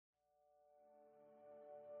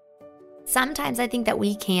Sometimes I think that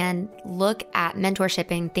we can look at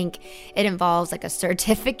mentorship and think it involves like a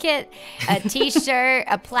certificate, a t-shirt,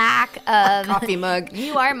 a plaque of a coffee mug.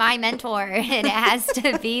 You are my mentor. And it has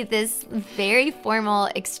to be this very formal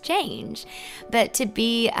exchange. But to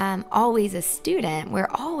be always a student, we're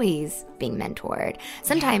always being mentored.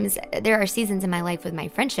 Sometimes there are seasons in my life with my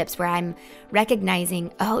friendships where I'm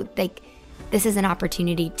recognizing, this is an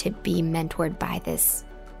opportunity to be mentored by this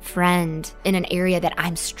friend in an area that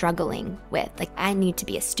I'm struggling with. Like, I need to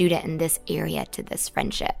be a student in this area to this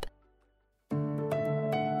friendship.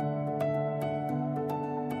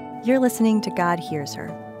 You're listening to God Hears Her,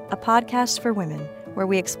 a podcast for women where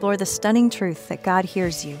we explore the stunning truth that God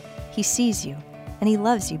hears you, He sees you, and He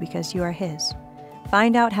loves you because you are His.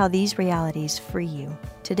 Find out how these realities free you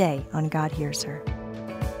today on God Hears Her.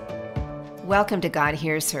 Welcome to God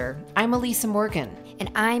Hears Her. I'm Elisa Morgan. And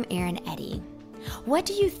I'm Erin Eddy. What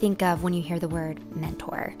do you think of when you hear the word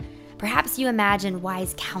mentor? Perhaps you imagine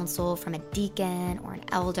wise counsel from a deacon or an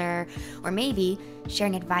elder, or maybe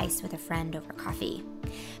sharing advice with a friend over coffee.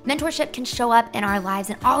 Mentorship can show up in our lives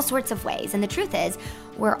in all sorts of ways, and the truth is,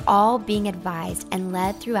 we're all being advised and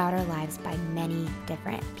led throughout our lives by many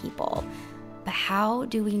different people. But how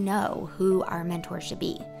do we know who our mentor should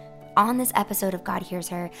be? On this episode of God Hears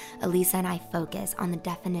Her, Elisa and I focus on the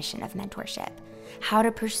definition of mentorship, how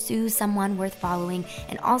to pursue someone worth following,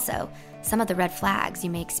 and also some of the red flags you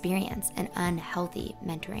may experience in unhealthy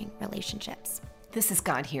mentoring relationships. This is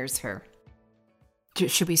God Hears Her.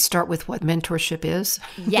 Should we start with what mentorship is?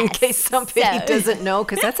 Yes. In case somebody doesn't know,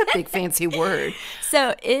 because that's a big fancy word.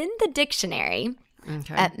 So in the dictionary,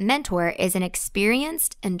 a mentor is an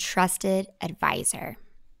experienced and trusted advisor.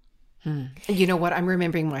 You know what? I'm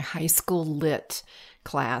remembering my high school lit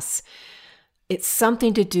class. It's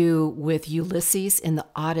something to do with Ulysses in the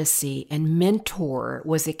Odyssey, and mentor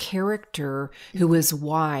was a character who was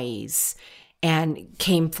wise and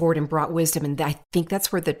came forward and brought wisdom. And I think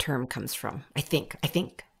that's where the term comes from. I think.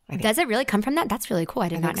 Does it really come from that? That's really cool. I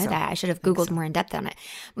did not know that. I should have Googled more in depth on it.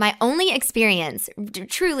 My only experience,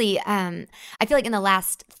 truly, I feel like in the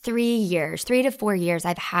last 3 to 4 years,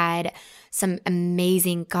 I've had some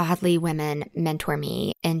amazing godly women mentor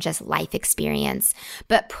me in just life experience.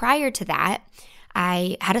 But prior to that,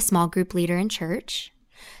 I had a small group leader in church.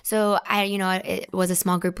 So it was a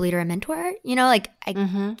small group leader, a mentor,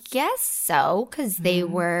 I guess so, because they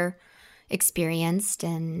were experienced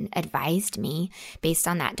and advised me based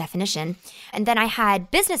on that definition. And then I had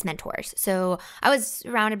business mentors. So I was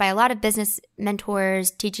surrounded by a lot of business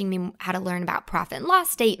mentors teaching me how to learn about profit and loss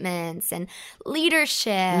statements and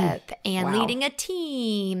leadership and leading a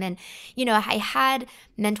team. And, I had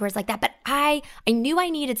mentors like that, but I knew I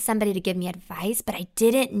needed somebody to give me advice, but I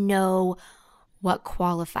didn't know what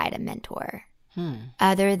qualified a mentor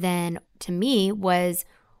other than, to me, was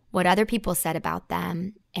what other people said about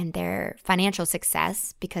them and their financial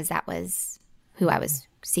success, because that was who I was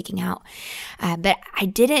seeking out. But I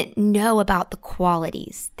didn't know about the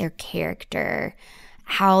qualities, their character,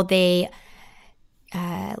 how they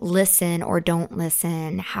listen or don't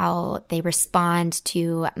listen, how they respond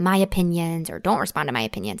to my opinions or don't respond to my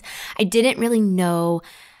opinions. I didn't really know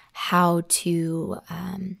how to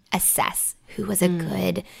assess who was a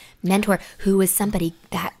good mentor, who was somebody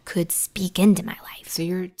that could speak into my life. So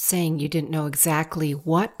you're saying you didn't know exactly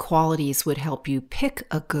what qualities would help you pick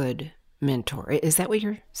a good mentor. Is that what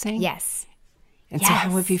you're saying? Yes. And so how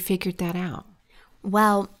have you figured that out?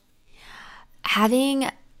 Well, having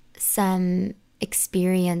some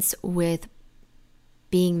experience with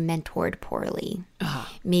being mentored poorly,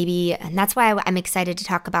 maybe, and that's why I'm excited to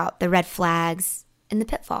talk about the red flags and the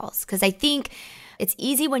pitfalls, because I think it's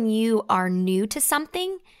easy when you are new to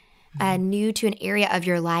something, new to an area of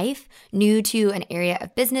your life, new to an area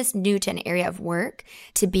of business, new to an area of work,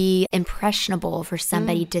 to be impressionable for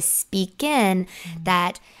somebody to speak in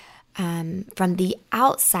that from the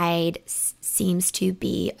outside seems to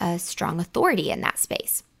be a strong authority in that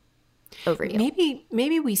space over you.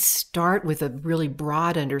 Maybe we start with a really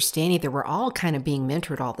broad understanding that we're all kind of being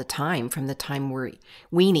mentored all the time, from the time we're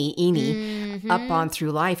eeny, up on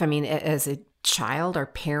through life. I mean, as a child, our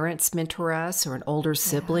parents mentor us, or an older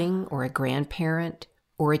sibling, or a grandparent,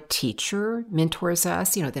 or a teacher mentors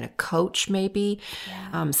us, then a coach maybe.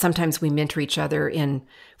 Sometimes we mentor each other in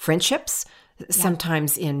friendships,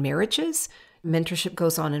 sometimes in marriages. Mentorship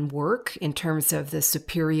goes on in work in terms of the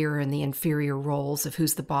superior and the inferior roles of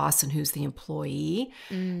who's the boss and who's the employee.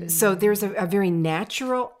 So there's a very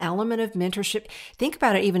natural element of mentorship. Think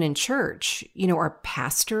about it even in church. Our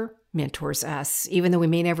pastor mentors us, even though we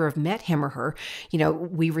may never have met him or her.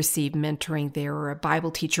 We receive mentoring there, or a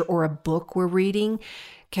Bible teacher or a book we're reading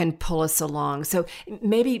can pull us along. So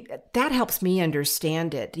maybe that helps me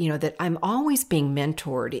understand it, that I'm always being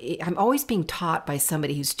mentored. I'm always being taught by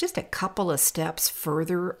somebody who's just a couple of steps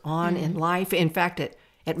further on in life. In fact,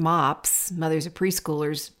 at MOPS, Mothers of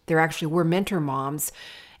Preschoolers, there actually were mentor moms,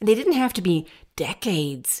 and they didn't have to be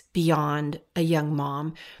decades beyond a young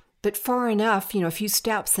mom, but far enough, a few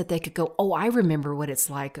steps that they could go, oh, I remember what it's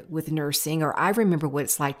like with nursing, or I remember what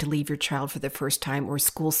it's like to leave your child for the first time, or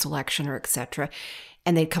school selection, or etc.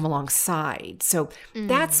 And they'd come alongside. So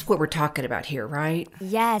that's what we're talking about here, right?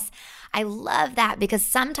 Yes. I love that, because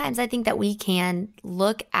sometimes I think that we can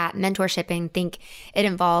look at mentorship and think it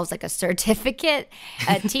involves like a certificate,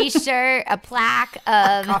 a t-shirt, a plaque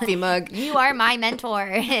of coffee mug. You are my mentor.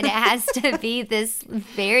 And it has to be this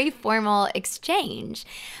very formal exchange.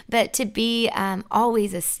 But to be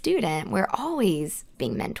always a student, we're always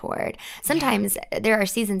being mentored. Sometimes there are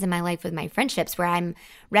seasons in my life with my friendships where I'm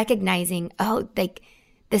recognizing,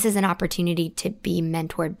 this is an opportunity to be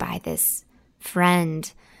mentored by this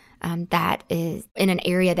friend that is in an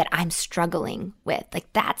area that I'm struggling with.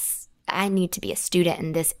 I need to be a student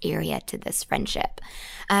in this area to this friendship.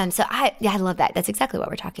 So I love that. That's exactly what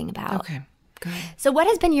we're talking about. Okay, good. So what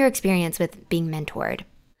has been your experience with being mentored?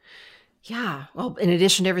 Yeah. Well, in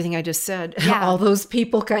addition to everything I just said, all those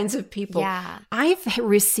kinds of people. Yeah. I've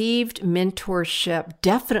received mentorship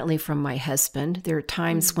definitely from my husband. There are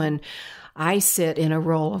times when I sit in a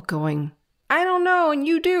role of going, I don't know, and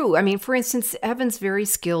you do. I mean, for instance, Evan's very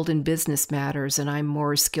skilled in business matters, and I'm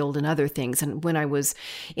more skilled in other things. And when I was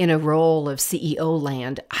in a role of CEO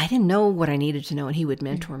land, I didn't know what I needed to know, and he would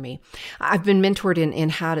mentor me. I've been mentored in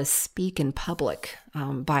how to speak in public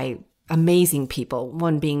by amazing people,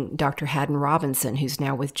 one being Dr. Haddon Robinson, who's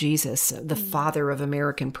now with Jesus, the father of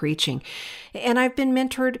American preaching. And I've been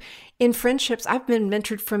mentored in friendships. I've been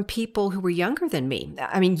mentored from people who were younger than me.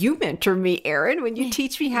 I mean, you mentor me, Erin, when you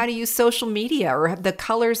teach me how to use social media, or the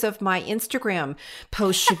colors of my Instagram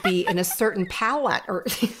post should be in a certain palette, or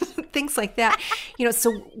things like that.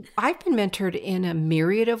 So I've been mentored in a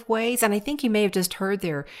myriad of ways. And I think you may have just heard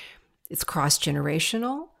there, it's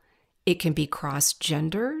cross-generational. It can be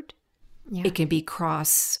cross-gendered. Yeah. It can be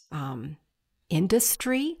cross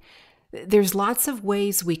industry. There's lots of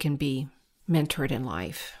ways we can be mentored in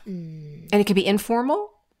life. And it can be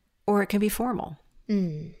informal or it can be formal.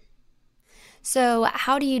 So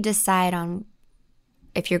how do you decide on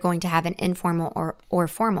if you're going to have an informal or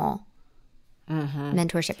formal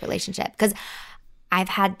mentorship relationship? Because I've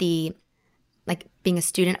had being a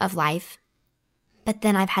student of life, but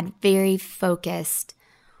then I've had very focused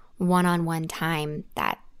one-on-one time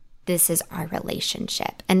that this is our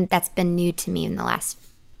relationship. And that's been new to me in the last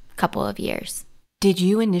couple of years. Did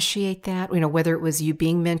you initiate that? Whether it was you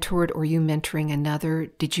being mentored or you mentoring another,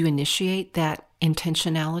 did you initiate that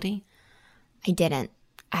intentionality? I didn't.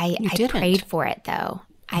 I prayed for it, though.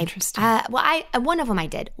 Interesting. One of them I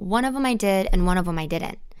did. One of them I did, and one of them I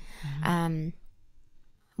didn't.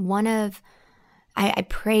 I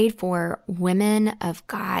prayed for women of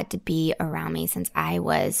God to be around me since I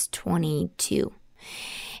was 22.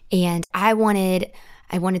 And I wanted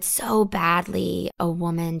so badly a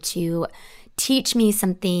woman to teach me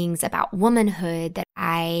some things about womanhood that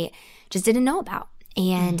I just didn't know about.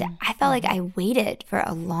 And I felt like I waited for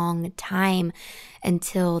a long time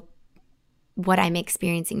until what I'm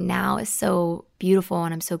experiencing now is so beautiful,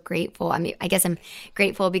 and I'm so grateful. I mean, I guess I'm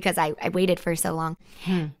grateful because I waited for so long.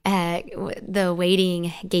 The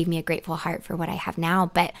waiting gave me a grateful heart for what I have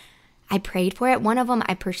now, but I prayed for it. One of them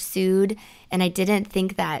I pursued, and I didn't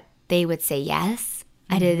think that they would say yes.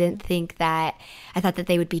 I thought that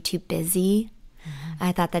they would be too busy.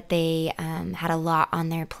 I thought that they had a lot on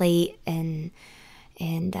their plate, and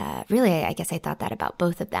really, I guess I thought that about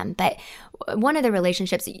both of them. But one of the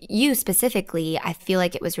relationships, you specifically, I feel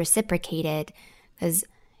like it was reciprocated, because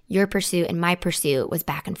your pursuit and my pursuit was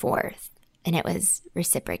back and forth. And it was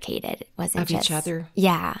reciprocated. It wasn't of each other.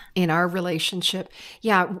 Yeah. In our relationship.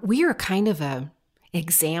 Yeah, we are kind of a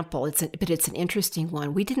example. But it's an interesting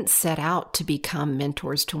one. We didn't set out to become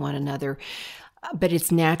mentors to one another, but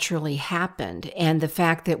it's naturally happened. And the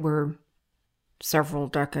fact that we're several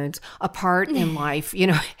decades apart in life,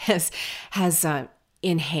 has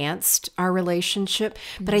enhanced our relationship.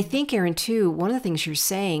 But I think, Erin, too, one of the things you're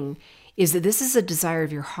saying is that this is a desire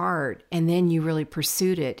of your heart, and then you really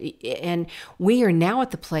pursued it. And we are now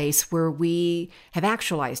at the place where we have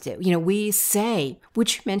actualized it. We say,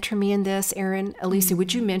 would you mentor me in this, Erin? Elisa,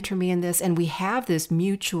 would you mentor me in this? And we have this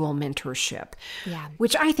mutual mentorship,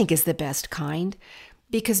 which I think is the best kind.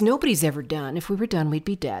 because nobody's ever done. If we were done, we'd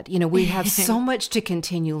be dead. We have so much to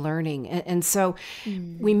continue learning. And so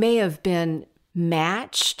we may have been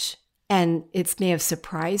matched and it may have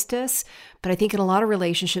surprised us. But I think in a lot of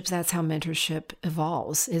relationships, that's how mentorship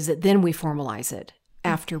evolves, is that then we formalize it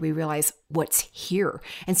after we realize what's here.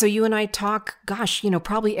 And so you and I talk,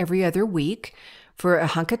 probably every other week for a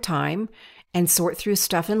hunk of time and sort through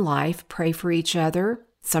stuff in life, pray for each other,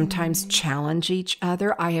 sometimes challenge each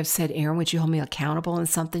other. I have said, Erin, would you hold me accountable in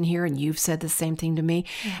something here? And you've said the same thing to me.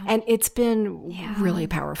 Yeah. And it's been really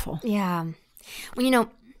powerful. Yeah.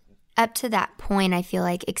 Well, up to that point, I feel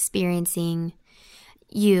like experiencing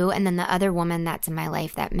you and then the other woman that's in my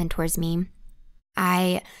life that mentors me,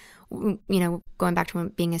 going back to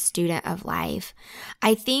being a student of life,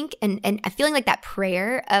 I think, and feeling like that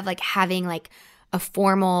prayer of like having like a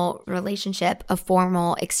formal relationship, a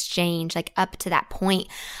formal exchange, like up to that point,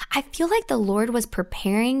 I feel like the Lord was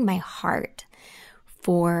preparing my heart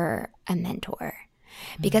for a mentor,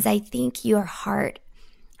 because I think your heart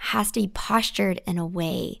has to be postured in a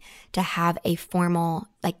way to have a formal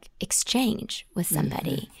like exchange with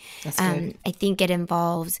somebody. That's good. I think it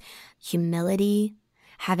involves humility,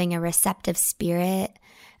 having a receptive spirit.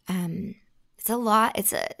 It's a lot.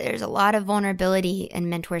 There's a lot of vulnerability in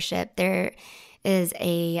mentorship. There is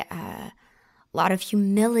a lot of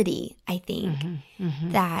humility, I think,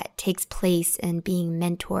 that takes place in being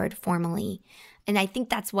mentored formally. And I think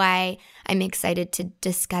that's why I'm excited to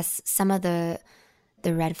discuss some of the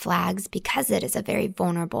red flags, because it is a very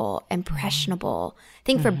vulnerable, impressionable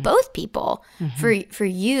thing for both people, for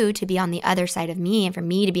you to be on the other side of me and for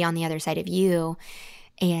me to be on the other side of you,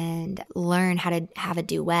 and learn how to have a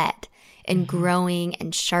duet and growing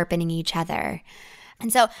and sharpening each other.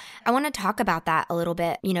 And so I want to talk about that a little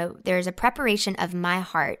bit. There's a preparation of my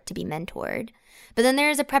heart to be mentored, but then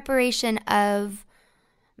there's a preparation of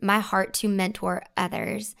my heart to mentor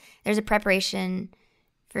others. There's a preparation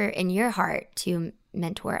in your heart to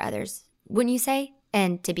mentor others, wouldn't you say?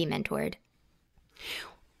 And to be mentored.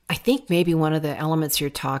 I think maybe one of the elements you're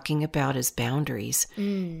talking about is boundaries.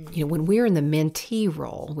 When we're in the mentee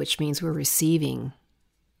role, which means we're receiving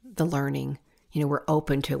the learning, we're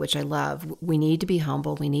open to it, which I love. We need to be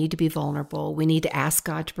humble. We need to be vulnerable. We need to ask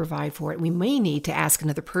God to provide for it. We may need to ask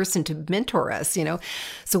another person to mentor us,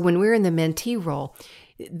 So when we're in the mentee role,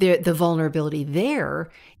 the vulnerability there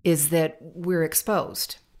is that we're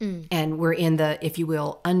exposed. And we're in the, if you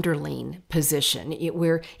will, underling position.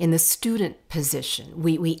 We're in the student position.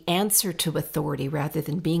 We answer to authority rather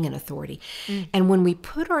than being an authority. And when we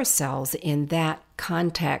put ourselves in that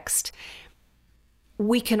context,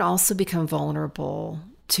 we can also become vulnerable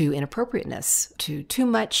to inappropriateness, to too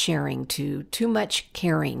much sharing, to too much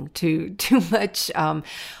caring, to too much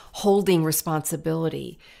holding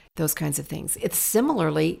responsibility, those kinds of things. It's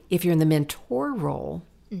similarly, if you're in the mentor role,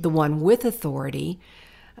 the one with authority,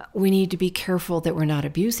 we need to be careful that we're not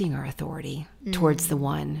abusing our authority towards the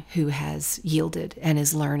one who has yielded and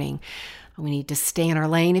is learning. We need to stay in our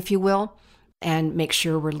lane, if you will, and make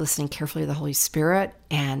sure we're listening carefully to the Holy Spirit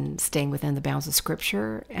and staying within the bounds of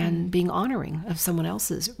Scripture and being honoring of someone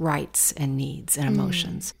else's rights and needs and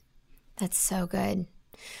emotions. That's so good.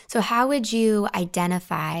 So how would you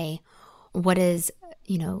identify what is,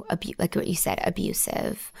 like what you said,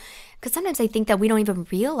 abusive? Because sometimes I think that we don't even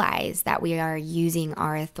realize that we are using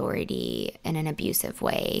our authority in an abusive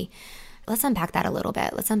way. Let's unpack that a little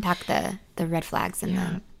bit. Let's unpack the red flags and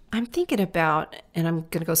the... I'm thinking about, and I'm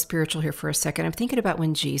going to go spiritual here for a second. I'm thinking about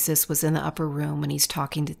when Jesus was in the upper room when he's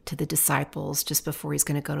talking to the disciples just before he's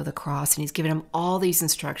going to go to the cross. And he's giving them all these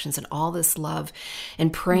instructions and all this love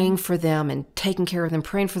and praying for them and taking care of them,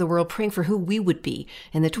 praying for the world, praying for who we would be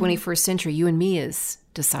in the 21st century, you and me as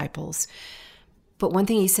disciples. But one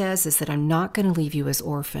thing he says is that I'm not going to leave you as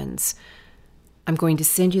orphans. I'm going to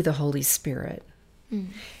send you the Holy Spirit.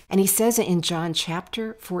 And he says it in John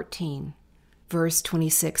chapter 14, verse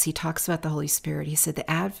 26. He talks about the Holy Spirit. He said, the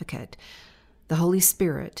advocate, the Holy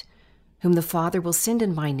Spirit, whom the Father will send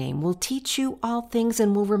in my name, will teach you all things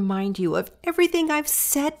and will remind you of everything I've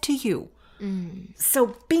said to you.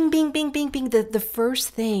 So bing, bing, bing, bing, bing. The first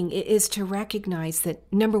thing is to recognize that,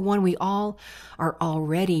 number one, we all are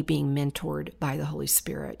already being mentored by the Holy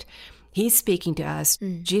Spirit. He's speaking to us.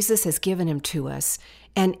 Jesus has given him to us.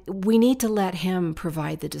 And we need to let him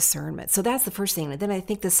provide the discernment. So that's the first thing. And then I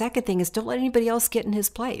think the second thing is don't let anybody else get in his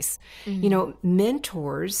place.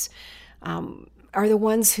 Mentors are the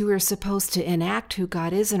ones who are supposed to enact who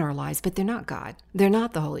God is in our lives, but they're not God. They're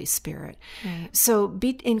not the Holy Spirit. Right. So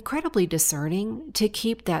be incredibly discerning to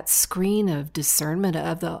keep that screen of discernment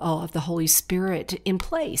of the Holy Spirit in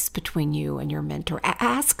place between you and your mentor.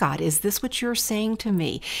 Ask God, is this what you're saying to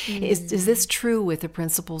me? Is this true with the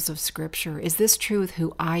principles of Scripture? Is this true with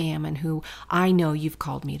who I am and who I know you've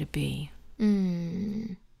called me to be?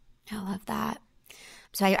 I love that.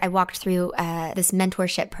 So I walked through this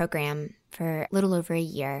mentorship program for a little over a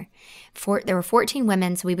year. There were 14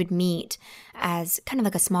 women, so we would meet as kind of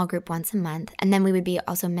like a small group once a month, and then we would be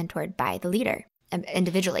also mentored by the leader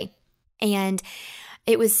individually. And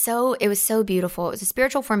it was so beautiful. It was a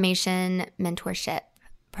spiritual formation mentorship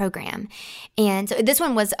program. And so this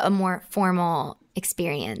one was a more formal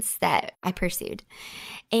experience that I pursued.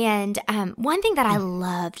 And one thing that I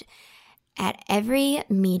loved at every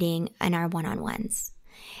meeting in our one-on-ones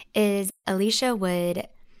is Alicia would,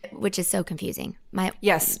 which is so confusing.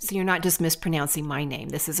 Yes, so you're not just mispronouncing my name.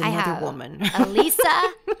 This is another woman.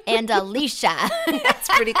 Elisa and Alicia. That's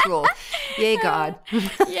pretty cool. Yay, God.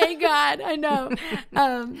 Yay, God. I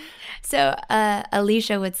know. So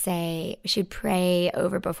Alicia would say, she'd pray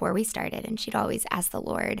over before we started, and she'd always ask the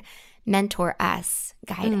Lord, mentor us,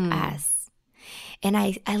 guide us. And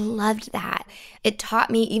I loved that. It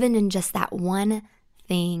taught me, even in just that one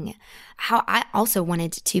thing, how I also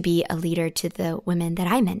wanted to be a leader to the women that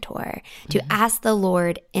I mentor, to ask the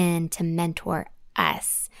Lord in to mentor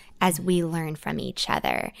us as we learn from each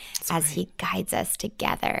other, as He guides us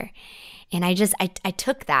together. And I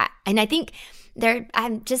took that. And I think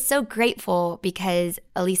I'm just so grateful because,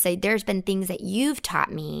 Elisa, there's been things that you've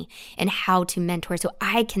taught me and how to mentor so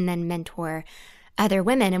I can then mentor other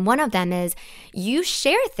women. And one of them is you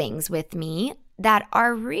share things with me that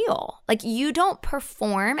are real. Like, you don't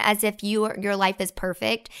perform as if your life is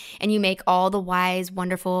perfect and you make all the wise,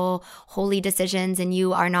 wonderful, holy decisions and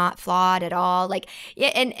you are not flawed at all. Like,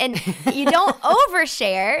 and you don't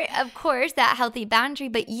overshare, of course, that healthy boundary,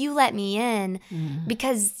 but you let me in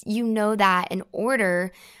because you know that in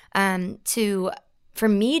order for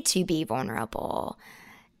me to be vulnerable,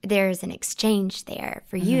 there's an exchange there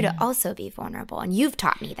for you to also be vulnerable. And you've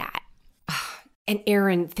taught me that. And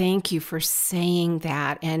Erin, thank you for saying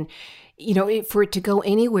that. And, for it to go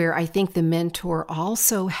anywhere, I think the mentor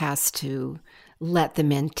also has to let the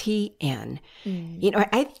mentee in.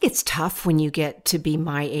 I think it's tough when you get to be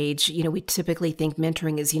my age. We typically think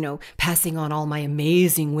mentoring is, passing on all my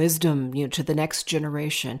amazing wisdom, to the next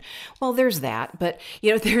generation. Well, there's that. But,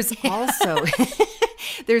 there's also,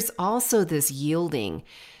 there's also this yielding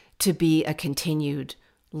to be a continued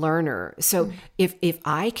learner. So if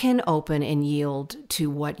I can open and yield to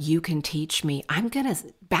what you can teach me, I'm going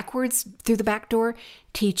to backwards through the back door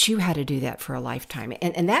teach you how to do that for a lifetime.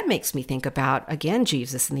 And that makes me think about, again,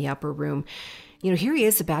 Jesus in the upper room. Here he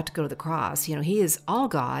is about to go to the cross. He is all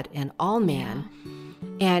God and all man.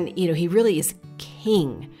 Yeah. And, he really is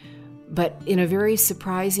king. But in a very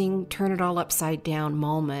surprising, turn it all upside down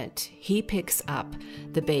moment, he picks up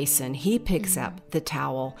the basin, he picks up the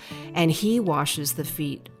towel, and he washes the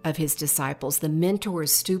feet of his disciples. The mentor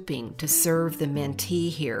is stooping to serve the mentee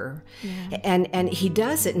here. Yeah. And he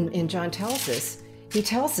does it, and John tells us,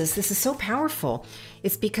 this is so powerful.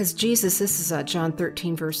 It's because Jesus, this is John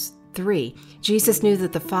 13, verse 3, Jesus knew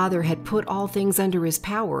that the Father had put all things under his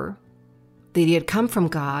power, that he had come from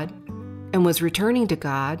God and was returning to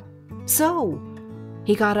God. So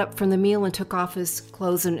he got up from the meal and took off his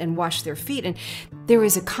clothes and washed their feet. And there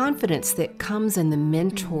is a confidence that comes in the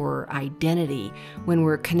mentor identity when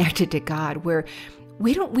we're connected to God, where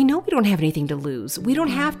we know we don't have anything to lose. We don't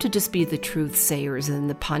have to just be the truth sayers and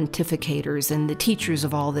the pontificators and the teachers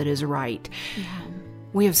of all that is right. Yeah.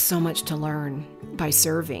 We have so much to learn by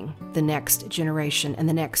serving the next generation and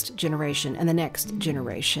the next generation and the next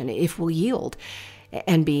generation if we'll yield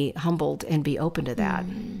and be humbled and be open to that.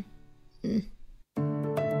 And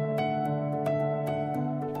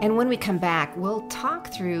when we come back, we'll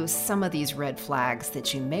talk through some of these red flags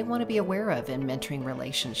that you may want to be aware of in mentoring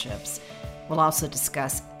relationships. We'll also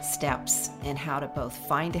discuss steps and how to both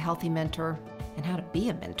find a healthy mentor and how to be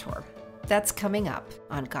a mentor. That's coming up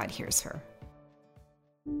on God Hears Her.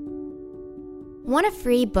 Want a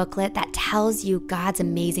free booklet that tells you God's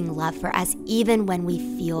amazing love for us even when we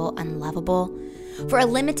feel unlovable? For a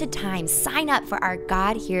limited time, sign up for our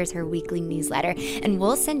God Hears Her weekly newsletter, and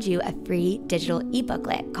we'll send you a free digital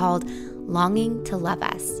e-booklet called Longing to Love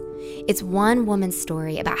Us. It's one woman's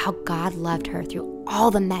story about how God loved her through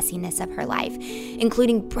all the messiness of her life,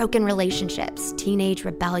 including broken relationships, teenage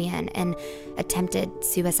rebellion, and attempted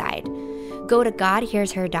suicide. Go to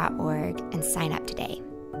godhearsher.org and sign up today.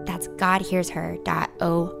 That's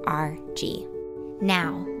godhearsher.org.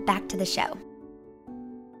 Now, back to the show.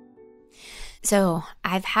 So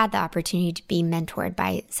I've had the opportunity to be mentored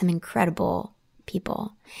by some incredible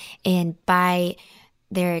people. And by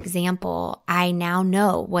their example, I now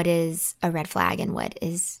know what is a red flag and what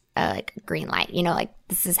is a green light.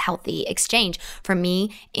 This is healthy exchange for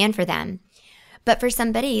me and for them. But for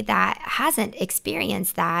somebody that hasn't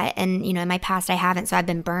experienced that, and, in my past I haven't, so I've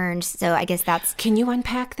been burned. So I guess that's... Can you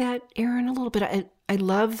unpack that, Erin, a little bit? I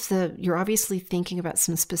love you're obviously thinking about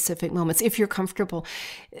some specific moments. If you're comfortable,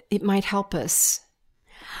 it might help us.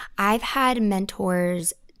 I've had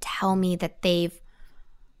mentors tell me that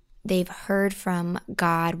they've heard from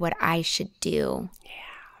God what I should do.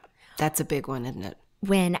 Yeah, that's a big one, isn't it?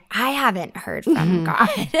 When I haven't heard from God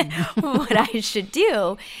what I should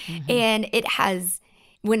do. And it has,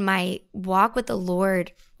 when my walk with the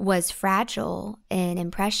Lord was fragile and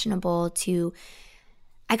impressionable,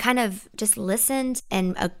 I kind of just listened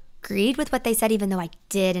and agreed with what they said, even though I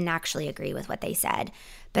didn't actually agree with what they said.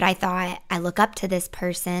 But I thought, I look up to this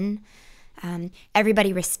person.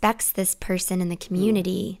 Everybody respects this person in the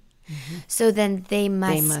community. So then they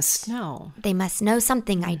must know. They must know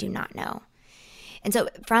something I do not know. And so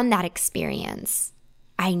from that experience,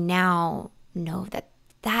 I now know that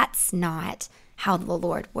that's not how the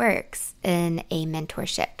Lord works in a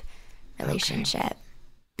mentorship relationship. Okay.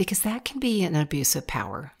 Because that can be an abuse of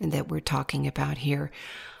power that we're talking about here.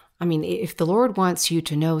 I mean, if the Lord wants you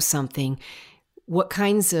to know something, what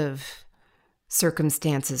kinds of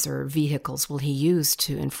circumstances or vehicles will he use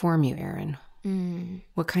to inform you, Erin?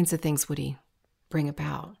 What kinds of things would he bring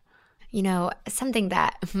about? Something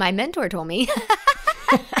that my mentor told me.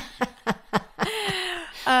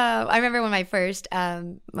 I remember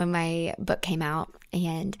when my book came out,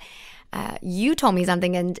 and you told me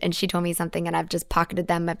something and she told me something, and I've just pocketed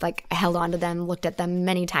them. I've held on to them, looked at them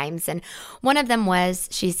many times. And one of them was,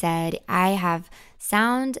 she said, I have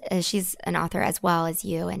sound, she's an author as well as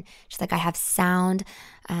you. And she's like, I have sound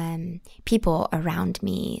people around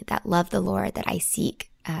me that love the Lord, that I seek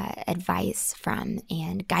advice from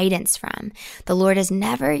and guidance from. The Lord has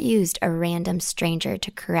never used a random stranger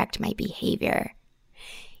to correct my behavior.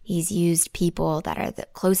 He's used people that are the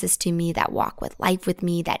closest to me, that walk with life with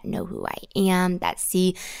me, that know who I am, that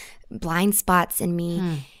see blind spots in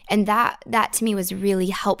me. And that to me was really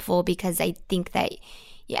helpful, because I think that,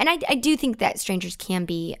 and I do think that strangers can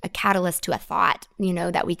be a catalyst to a thought,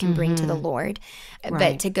 that we can bring to the Lord. Right.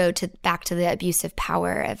 But to go back to the abusive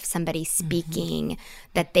power of somebody speaking,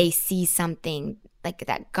 that they see something, like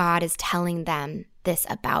that God is telling them this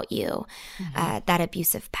about you, that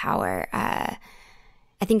abusive power.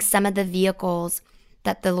 I think some of the vehicles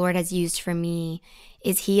that the Lord has used for me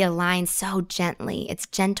is he aligns so gently. It's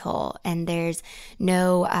gentle, and there's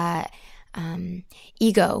no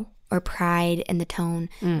ego or pride in the tone.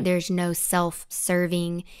 There's no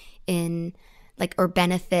self-serving in or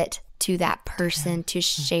benefit to that person to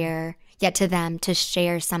share, to them to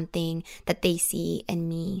share something that they see in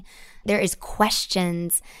me. There is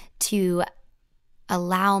questions to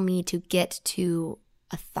allow me to get to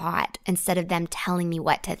a thought instead of them telling me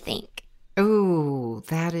what to think. Oh,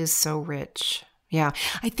 that is so rich. Yeah.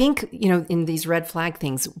 I think, in these red flag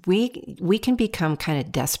things, we can become kind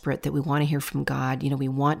of desperate that we want to hear from God. We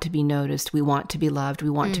want to be noticed. We want to be loved. We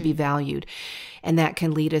want to be valued. And that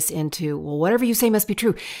can lead us into, well, whatever you say must be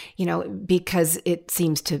true, because it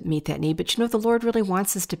seems to meet that need. But, the Lord really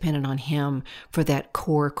wants us dependent on him for that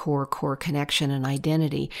core connection and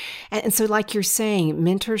identity. And so like you're saying,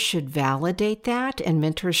 mentors should validate that, and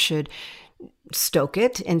mentors should stoke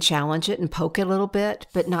it and challenge it and poke it a little bit,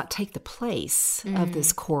 but not take the place of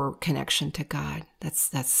this core connection to God.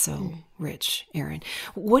 That's so rich, Erin.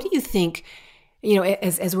 What do you think,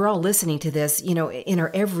 as we're all listening to this, in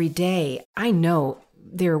our everyday, I know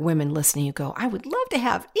there are women listening who go, I would love to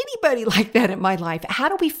have anybody like that in my life. How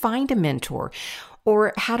do we find a mentor?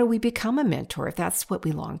 Or how do we become a mentor if that's what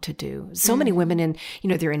we long to do? So many women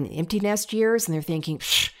they're in empty nest years and they're thinking,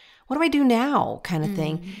 what do I do now? Kind of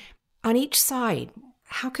thing. On each side,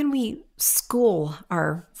 how can we school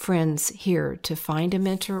our friends here to find a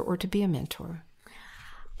mentor or to be a mentor?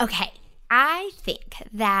 Okay. I think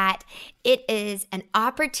that it is an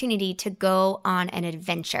opportunity to go on an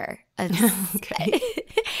adventure. Okay.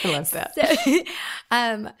 I love that.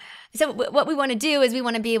 So what we want to do is we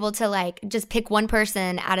want to be able to just pick one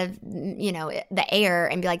person out of, the air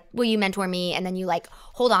and be like, will you mentor me? And then you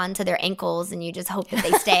hold on to their ankles and you just hope that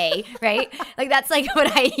they stay, right? That's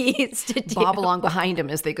what I used to do. Bob along behind them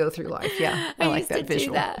as they go through life. Yeah, I like that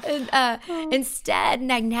visual. Do that. And, instead,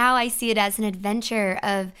 now I see it as an adventure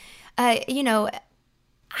of,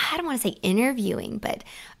 I don't want to say interviewing, but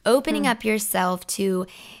opening up yourself to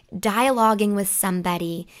dialoguing with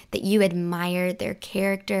somebody that you admire, their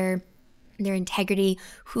character, their integrity,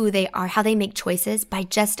 who they are, how they make choices by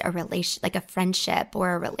just a relation, like a friendship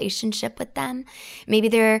or a relationship with them. Maybe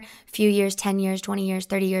they're a few years, 10 years, 20 years,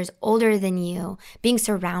 30 years older than you, being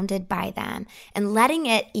surrounded by them and letting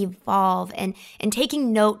it evolve and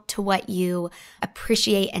taking note to what you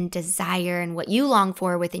appreciate and desire and what you long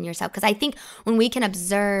for within yourself. Because I think when we can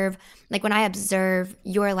observe, like when I observe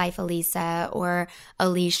your life, Elisa or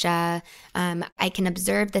Alicia, I can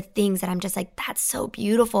observe the things that I'm just like, that's so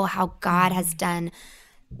beautiful how God has done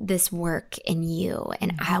this work in you.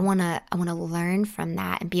 And I want to learn from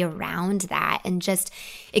that and be around that and just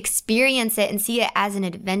experience it and see it as an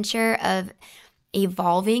adventure of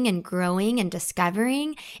evolving and growing and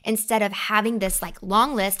discovering, instead of having this like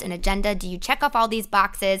long list and agenda. Do you check off all these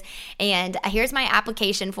boxes? And here's my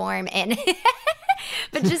application form, and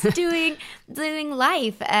but just doing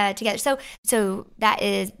life together. So that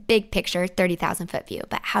is big picture, 30,000 foot view.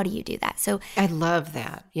 But how do you do that? So I love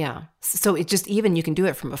that. Yeah. So it just, even you can do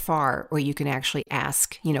it from afar, or you can actually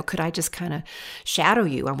ask, could I just kind of shadow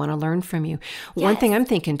you? I want to learn from you. Yes. One thing I'm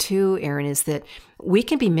thinking too, Erin, is that we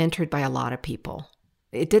can be mentored by a lot of people.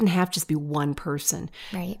 It didn't have to just be one person.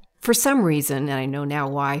 Right. For some reason, and I know now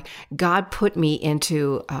why, God put me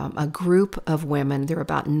into a group of women. There were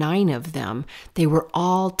about 9 of them. They were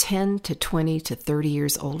all 10 to 20 to 30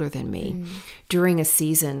 years older than me during a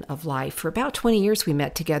season of life. For about 20 years, we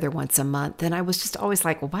met together once a month. And I was just always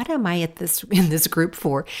like, well, what am I in this group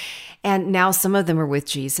for? And now some of them are with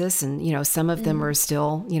Jesus, and, some of them are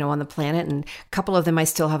still, on the planet. And a couple of them I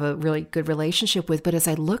still have a really good relationship with. But as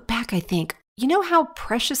I look back, I think, you know how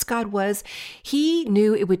precious God was? He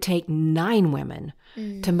knew it would take 9 women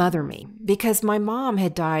to mother me, because my mom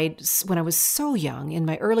had died when I was so young, in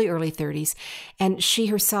my early 30s, and she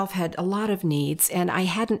herself had a lot of needs, and I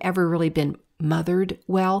hadn't ever really been mothered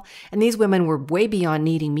well. And these women were way beyond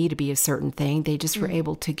needing me to be a certain thing. They just were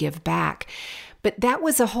able to give back. But that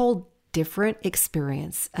was a whole different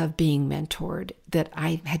experience of being mentored that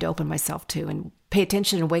I had to open myself to and pay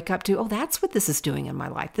attention and wake up to. Oh, that's what this is doing in my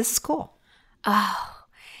life. This is cool. Oh,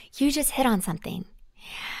 you just hit on something.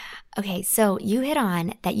 Okay, so you hit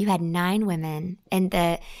on that you had 9 women, and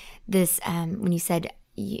when you said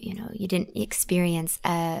you didn't experience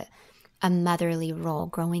a motherly role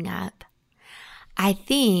growing up, I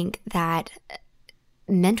think that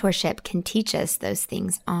mentorship can teach us those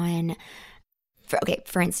things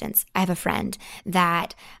for instance, I have a friend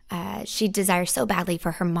that she desires so badly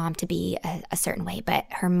for her mom to be a certain way, but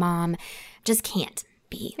her mom just can't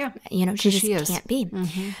be. Yeah. She just can't be.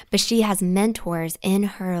 Mm-hmm. But she has mentors in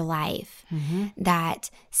her life that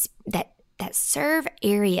serve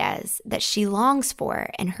areas that she longs for,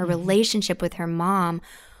 and her relationship with her mom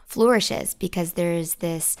flourishes because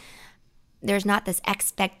there's not this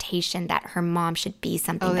expectation that her mom should be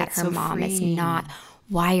something that her mom is not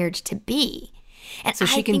wired to be. And so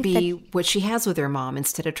she can be what she has with her mom,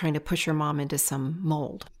 instead of trying to push her mom into some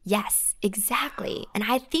mold. Yes, exactly. And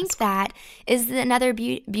I think that is another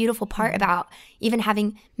beautiful part about even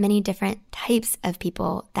having many different types of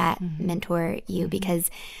people that mentor you, because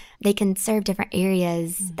they can serve different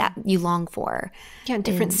areas that you long for. Yeah, in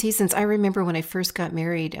different seasons. I remember when I first got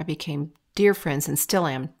married, I became dear friends, and still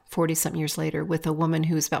am 40-something years later, with a woman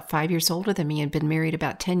who was about 5 years older than me and been married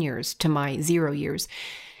about 10 years to my 0 years.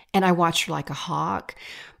 And I watched her like a hawk.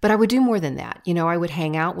 But I would do more than that. I would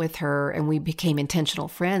hang out with her, and we became intentional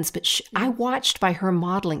friends. But I watched by her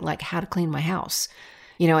modeling, like how to clean my house,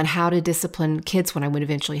 and how to discipline kids when I would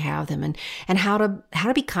eventually have them, and how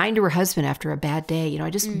to be kind to her husband after a bad day. I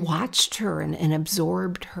just watched her and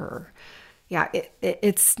absorbed her. Yeah,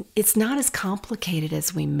 it's not as complicated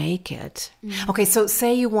as we make it. Okay, so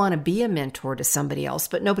say you want to be a mentor to somebody else,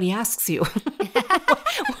 but nobody asks you.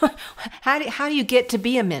 How do you get to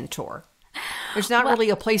be a mentor? There's not really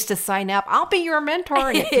a place to sign up. I'll be your mentor,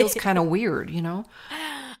 and it feels kind of weird,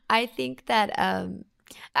 I think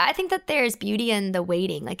that there's beauty in the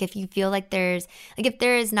waiting. Like if you feel like if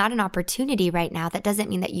there is not an opportunity right now, that doesn't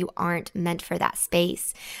mean that you aren't meant for that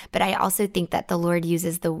space. But I also think that the Lord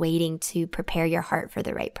uses the waiting to prepare your heart for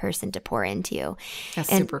the right person to pour into. That's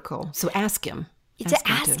super cool. So ask him.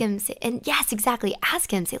 Ask him. And yes, exactly.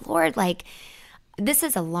 Ask him. Say, Lord, like, this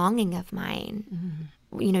is a longing of mine.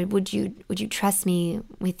 Would you trust me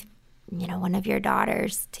with, one of your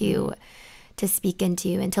daughters to speak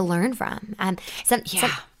into and to learn from?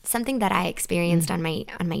 Something that I experienced on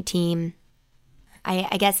my team.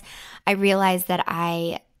 I guess I realized that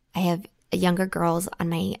I have younger girls on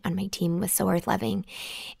my team with So Worth Loving,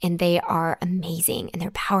 and they are amazing and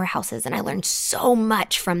they're powerhouses, and I learned so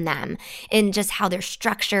much from them in just how they're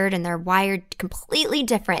structured, and they're wired completely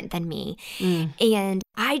different than me. And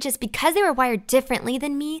I just, because they were wired differently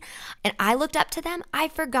than me and I looked up to them, I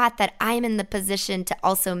forgot that I'm in the position to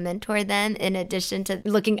also mentor them in addition to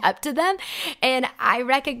looking up to them. And I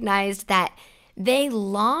recognized that they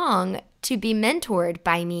long to be mentored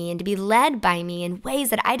by me and to be led by me in ways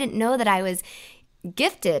that I didn't know that I was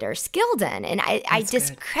gifted or skilled in. And I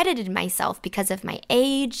discredited myself because of my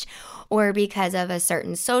age or because of a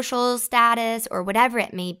certain social status or whatever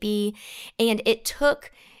it may be. And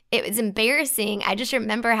it was embarrassing. I just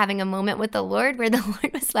remember having a moment with the Lord where the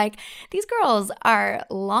Lord was like, these girls are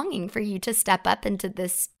longing for you to step up into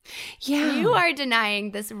this. Yeah. You are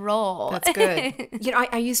denying this role. That's good.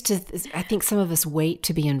 I think some of us wait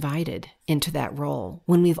to be invited into that role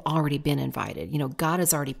when we've already been invited. God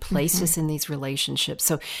has already placed us in these relationships.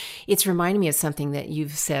 So it's reminding me of something that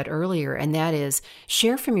you've said earlier, and that is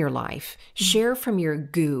share from your life, share from your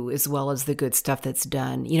goo as well as the good stuff that's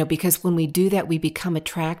done, because when we do that, we become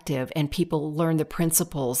attractive and people learn the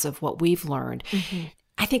principles of what we've learned.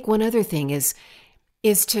 I think one other thing is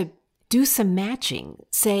to do some matching.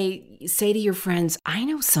 Say to your friends, I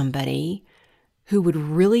know somebody who would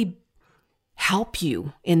really help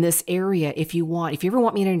you in this area if you ever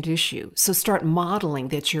want me to introduce you. So start modeling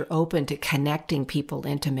that you're open to connecting people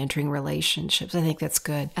into mentoring relationships. I think that's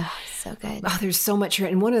good. Oh, so good. Oh, there's so much here.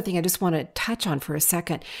 And one other thing I just want to touch on for a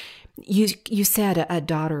second. You said a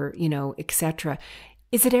daughter, et cetera.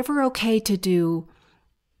 Is it ever okay to do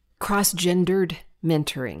cross-gendered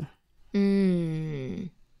mentoring?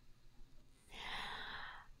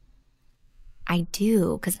 I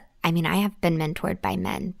do, because I have been mentored by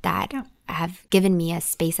men that have given me a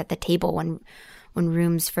space at the table when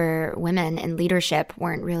rooms for women in leadership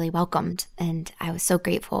weren't really welcomed, and I was so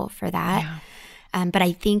grateful for that. But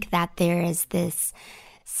I think that there is this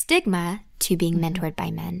stigma to being mentored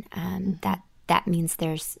by men, that means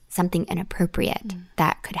there's something inappropriate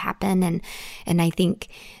that could happen, and I think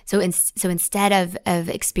so. Instead of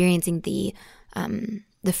experiencing the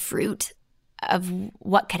fruit of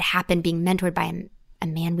what could happen being mentored by a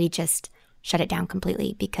man, we just shut it down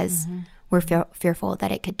completely because we're fearful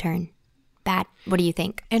that it could turn bad. What do you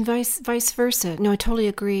think? And vice versa. No, I totally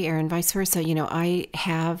agree, Erin. Vice versa. I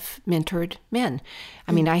have mentored men.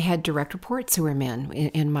 I had direct reports who were men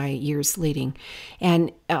in my years leading,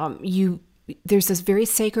 and there's this very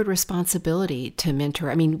sacred responsibility to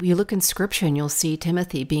mentor. You look in Scripture and you'll see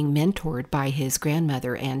Timothy being mentored by his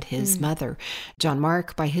grandmother and his mother, John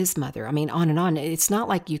Mark by his mother. On and on. It's not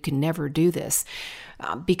like you can never do this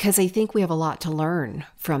because I think we have a lot to learn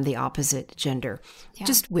from the opposite gender. Yeah.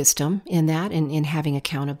 Just wisdom in that and in having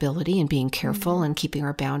accountability and being careful and keeping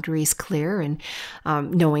our boundaries clear and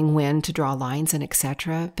knowing when to draw lines and et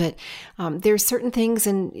cetera. But there's certain things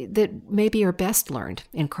that maybe are best learned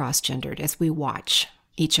in cross-gendered as we watch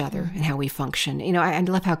each other and how we function. I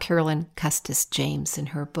love how Carolyn Custis James in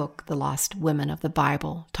her book, The Lost Women of the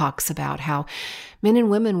Bible, talks about how men and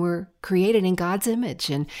women were created in God's image,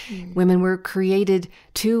 and women were created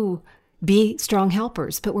to be strong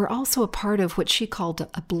helpers, but we're also a part of what she called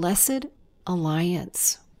a blessed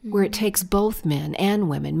alliance, where it takes both men and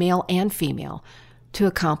women, male and female, to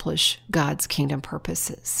accomplish God's kingdom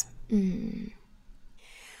purposes.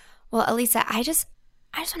 Well, Elisa, I just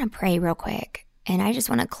want to pray real quick. And I just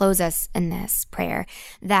want to close us in this prayer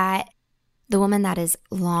that the woman that is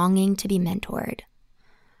longing to be mentored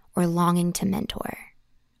or longing to mentor,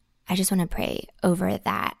 I just want to pray over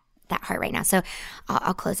that heart right now. So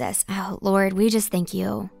I'll close this. Oh, Lord, we just thank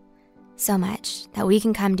you so much that we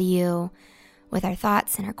can come to you with our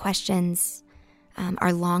thoughts and our questions,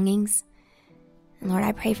 our longings. And Lord,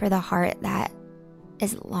 I pray for the heart that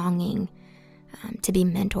is longing to be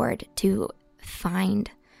mentored, to find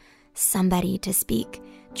somebody to speak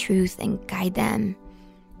truth and guide them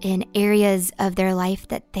in areas of their life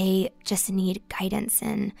that they just need guidance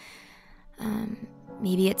in.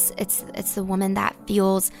 Maybe it's the woman that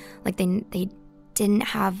feels like they didn't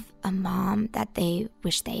have a mom that they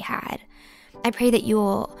wish they had. I pray that you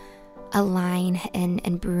will align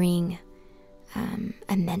and bring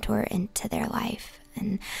a mentor into their life.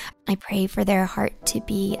 And I pray for their heart to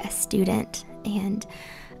be a student and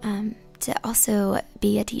to also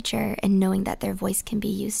be a teacher, and knowing that their voice can be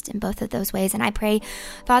used in both of those ways. And I pray,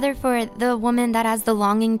 Father, for the woman that has the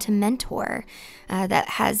longing to mentor, that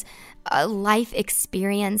has a life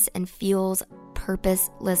experience and feels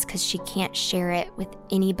purposeless because she can't share it with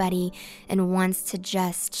anybody and wants to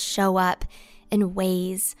just show up in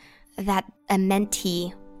ways that a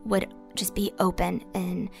mentee would just be open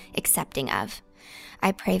and accepting of.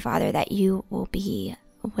 I pray, Father, that you will be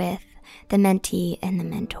with the mentee and the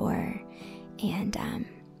mentor and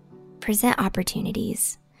present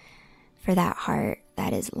opportunities for that heart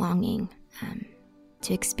that is longing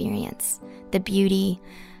to experience the beauty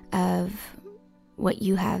of what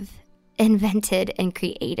you have invented and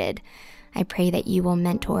created. I pray that you will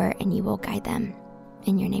mentor and you will guide them.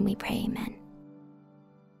 In your name we pray, amen.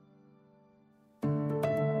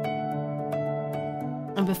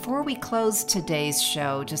 And before we close today's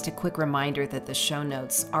show, just a quick reminder that the show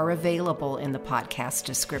notes are available in the podcast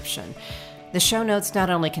description. The show notes not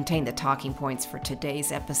only contain the talking points for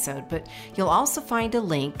today's episode, but you'll also find a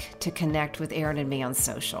link to connect with Erin and me on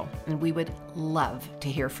social. And we would love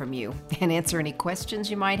to hear from you and answer any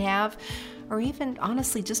questions you might have, or even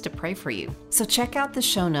honestly just to pray for you. So check out the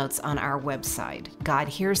show notes on our website,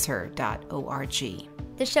 godhearsher.org.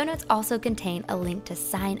 The show notes also contain a link to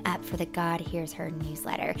sign up for the God Hears Her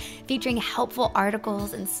newsletter, featuring helpful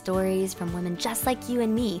articles and stories from women just like you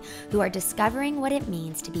and me who are discovering what it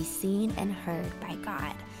means to be seen and heard by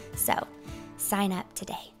God. So, sign up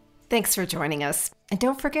today. Thanks for joining us. And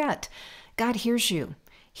don't forget, God hears you,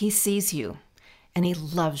 He sees you, and He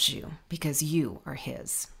loves you because you are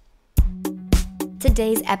His.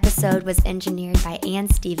 Today's episode was engineered by Ann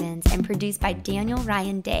Stevens and produced by Daniel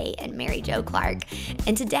Ryan Day and Mary Jo Clark.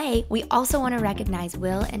 And today, we also want to recognize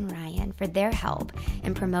Will and Ryan for their help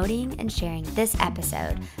in promoting and sharing this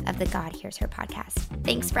episode of the God Hears Her podcast.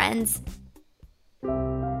 Thanks, friends.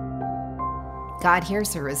 God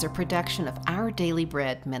Hears Her is a production of Our Daily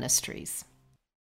Bread Ministries.